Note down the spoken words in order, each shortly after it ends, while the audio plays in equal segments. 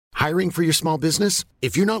Hiring for your small business?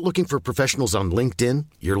 If you're not looking for professionals on LinkedIn,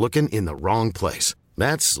 you're looking in the wrong place.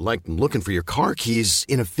 That's like looking for your car keys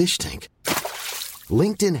in a fish tank.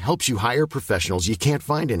 LinkedIn helps you hire professionals you can't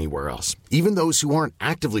find anywhere else, even those who aren't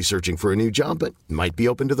actively searching for a new job but might be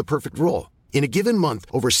open to the perfect role. In a given month,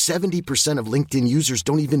 over 70% of LinkedIn users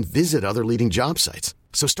don't even visit other leading job sites.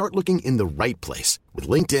 So start looking in the right place. With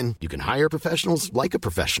LinkedIn, you can hire professionals like a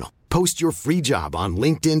professional. Post your free job on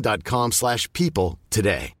linkedin.com/people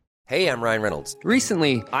today. Hey, I'm Ryan Reynolds.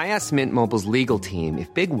 Recently, I asked Mint Mobile's legal team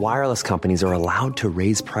if big wireless companies are allowed to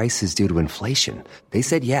raise prices due to inflation. They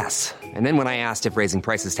said yes. And then when I asked if raising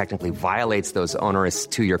prices technically violates those onerous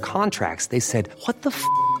two-year contracts, they said, "What the f***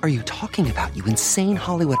 are you talking about, you insane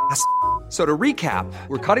Hollywood ass?" So to recap,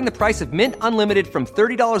 we're cutting the price of Mint Unlimited from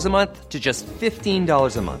 $30 a month to just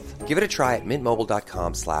 $15 a month. Give it a try at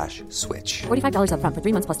mintmobile.com/switch. $45 up front for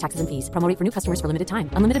 3 months plus taxes and fees. Promo rate for new customers for limited time.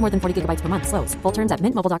 Unlimited more than 40 gigabytes per month. Slows full terms at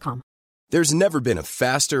mintmobile.com. There's never been a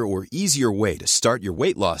faster or easier way to start your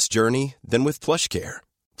weight loss journey than with PlushCare.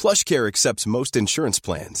 PlushCare accepts most insurance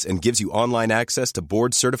plans and gives you online access to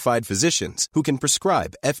board-certified physicians who can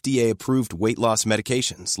prescribe FDA-approved weight loss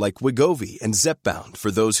medications like Wegovy and Zepbound for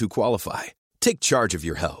those who qualify. Take charge of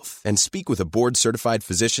your health and speak with a board-certified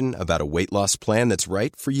physician about a weight loss plan that's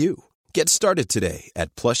right for you. Get started today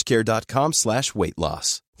at plushcare.com/weight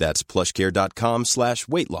loss. That's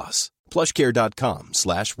plushcare.com/weight loss.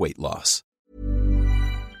 plushcare.com/weight loss.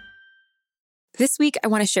 This week, I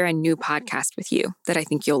want to share a new podcast with you that I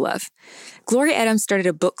think you'll love. Gloria Adams started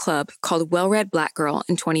a book club called Well-Read Black Girl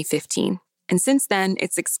in 2015. And since then,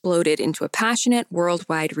 it's exploded into a passionate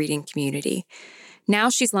worldwide reading community. Now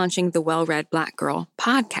she's launching the Well-Read Black Girl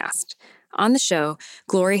podcast. On the show,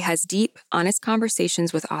 Glory has deep, honest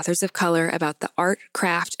conversations with authors of color about the art,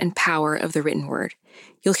 craft, and power of the written word.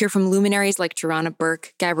 You'll hear from luminaries like Tarana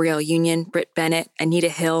Burke, Gabrielle Union, Britt Bennett, Anita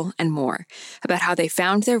Hill, and more about how they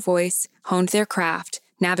found their voice, honed their craft,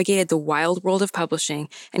 navigated the wild world of publishing,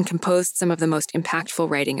 and composed some of the most impactful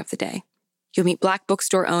writing of the day. You'll meet Black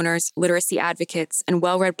bookstore owners, literacy advocates, and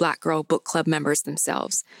Well-Read Black Girl book club members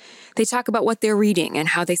themselves. They talk about what they're reading and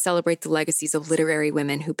how they celebrate the legacies of literary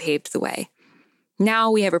women who paved the way.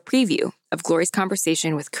 Now we have a preview of Glory's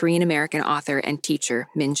conversation with Korean-American author and teacher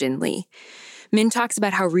Min Jin Lee. Min talks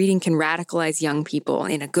about how reading can radicalize young people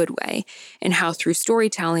in a good way, and how through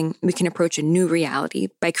storytelling, we can approach a new reality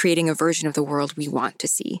by creating a version of the world we want to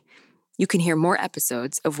see. You can hear more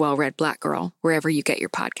episodes of Well-Read Black Girl wherever you get your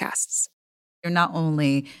podcasts. You're not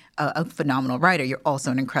only a phenomenal writer, you're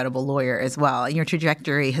also an incredible lawyer as well. And your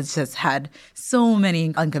trajectory has just had so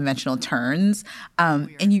many unconventional turns.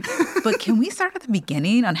 But can we start at the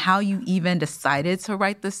beginning on how you even decided to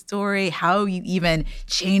write this story? How you even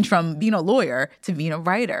changed from being a lawyer to being a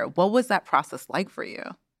writer? What was that process like for you?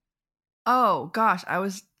 Oh gosh, I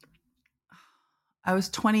was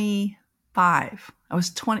 25. I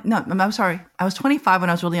was 25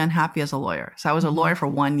 when I was really unhappy as a lawyer. So I was a lawyer for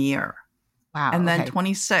 1 year. Wow. And then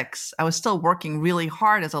 26, I was still working really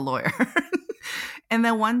hard as a lawyer. And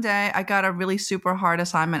then one day I got a really super hard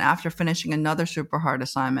assignment after finishing another super hard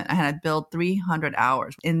assignment. I had billed 300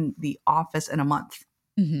 hours in the office in a month.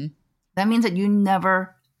 Mm-hmm. That means that you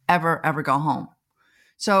never, ever, ever go home.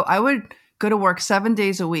 So I would go to work 7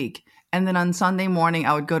 days a week. And then on Sunday morning,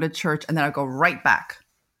 I would go to church and then I'd go right back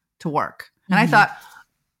to work. And I thought,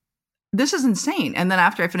 this is insane. And then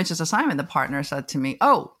after I finished this assignment, the partner said to me,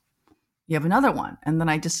 "Oh, you have another one." And then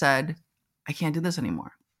I just said, I can't do this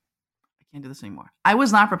anymore. I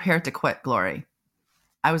was not prepared to quit, Glory.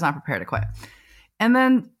 I was not prepared to quit. And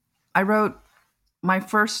then I wrote my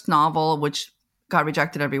first novel, which got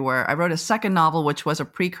rejected everywhere. I wrote a second novel, which was a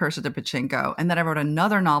precursor to Pachinko. And then I wrote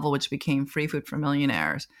another novel, which became Free Food for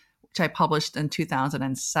Millionaires, which I published in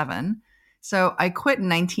 2007. So I quit in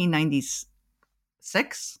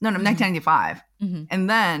 1995. Mm-hmm. And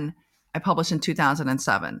then I published in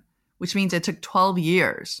 2007. Which means it took 12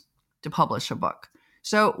 years to publish a book.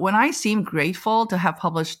 So when I seem grateful to have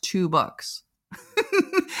published 2 books,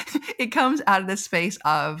 it comes out of the space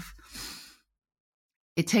of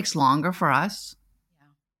it takes longer for us. Yeah.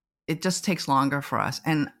 It just takes longer for us.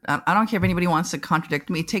 And I don't care if anybody wants to contradict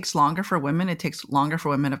me. It takes longer for women. It takes longer for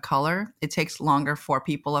women of color. It takes longer for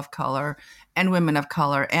people of color and women of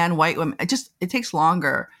color and white women. It takes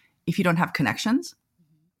longer if you don't have connections,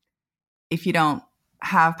 if you don't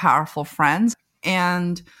have powerful friends,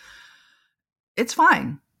 and it's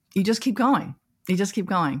fine. You just keep going.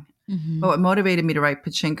 Mm-hmm. But what motivated me to write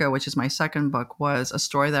Pachinko, which is my second book, was a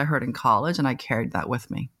story that I heard in college, and I carried that with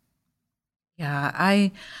me. Yeah,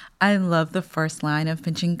 I love the first line of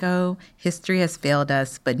Pachinko. History has failed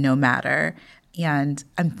us, but no matter. And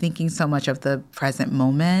I'm thinking so much of the present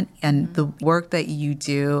moment and the work that you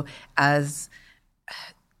do as,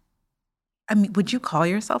 I mean, would you call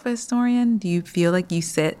yourself a historian? Do you feel like you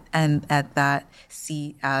sit and at that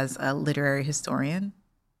seat as a literary historian?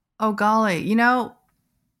 Oh, golly.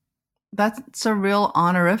 That's a real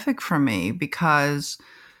honorific for me because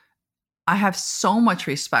I have so much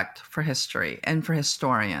respect for history and for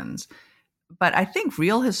historians. But I think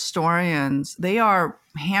real historians, they are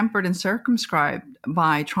hampered and circumscribed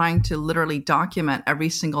by trying to literally document every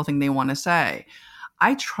single thing they want to say.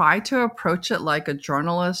 I try to approach it like a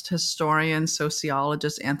journalist, historian,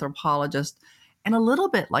 sociologist, anthropologist, and a little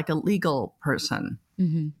bit like a legal person.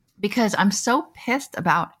 Because I'm so pissed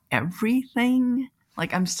about everything.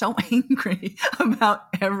 Like, I'm so angry about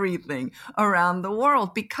everything around the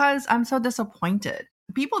world because I'm so disappointed.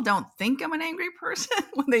 People don't think I'm an angry person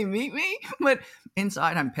when they meet me, but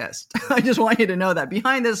inside I'm pissed. I just want you to know that.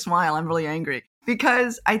 Behind this smile, I'm really angry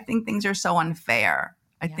because I think things are so unfair.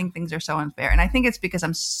 I think things are so unfair. And I think it's because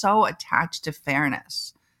I'm so attached to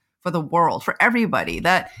fairness for the world, for everybody,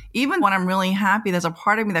 that even when I'm really happy, there's a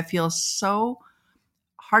part of me that feels so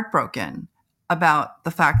heartbroken about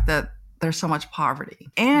the fact that there's so much poverty.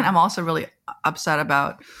 And I'm also really upset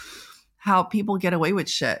about how people get away with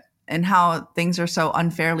shit and how things are so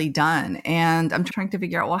unfairly done. And I'm trying to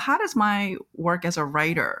figure out, well, how does my work as a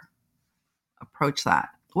writer approach that?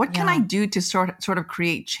 What can I do to sort of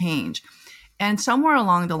create change? And somewhere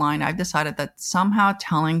along the line, I've decided that somehow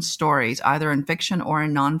telling stories, either in fiction or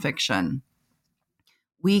in nonfiction,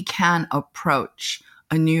 we can approach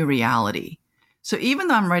a new reality. So even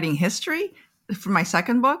though I'm writing history for my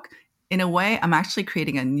second book, in a way, I'm actually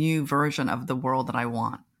creating a new version of the world that I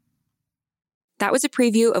want. That was a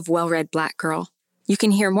preview of Well-Read Black Girl. You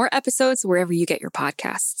can hear more episodes wherever you get your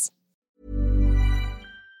podcasts.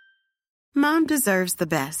 Mom deserves the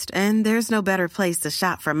best, and there's no better place to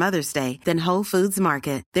shop for Mother's Day than Whole Foods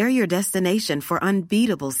Market. They're your destination for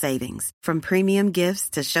unbeatable savings, from premium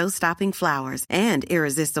gifts to show-stopping flowers and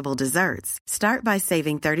irresistible desserts. Start by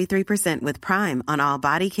saving 33% with Prime on all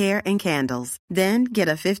body care and candles. Then get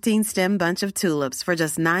a 15-stem bunch of tulips for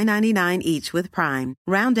just $9.99 each with Prime.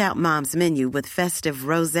 Round out Mom's menu with festive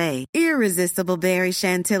rosé, irresistible berry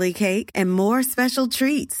chantilly cake, and more special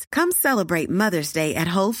treats. Come celebrate Mother's Day at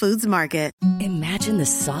Whole Foods Market. Imagine the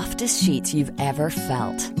softest sheets you've ever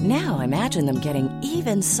felt. Now imagine them getting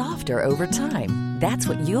even softer over time. That's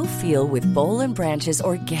what you'll feel with Boll & Branch's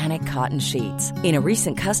organic cotton sheets. In a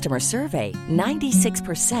recent customer survey,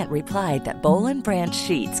 96% replied that Boll & Branch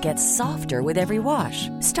sheets get softer with every wash.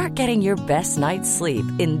 Start getting your best night's sleep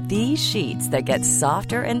in these sheets that get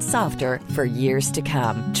softer and softer for years to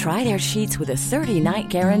come. Try their sheets with a 30-night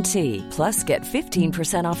guarantee. Plus, get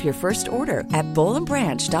 15% off your first order at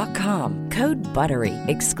bollandbranch.com. Code BUTTERY.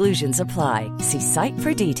 Exclusions apply. See site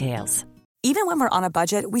for details. Even when we're on a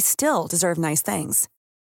budget, we still deserve nice things.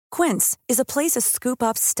 Quince is a place to scoop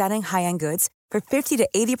up stunning high-end goods for 50 to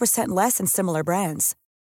 80% less than similar brands.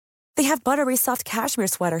 They have buttery soft cashmere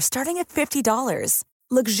sweaters starting at $50,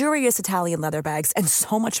 luxurious Italian leather bags, and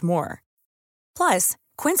so much more. Plus,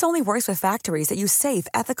 Quince only works with factories that use safe,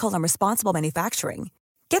 ethical, and responsible manufacturing.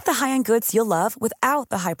 Get the high-end goods you'll love without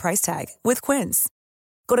the high price tag with Quince.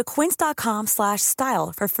 Go to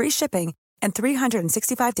quince.com/style for free shipping and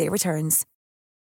 365-day returns.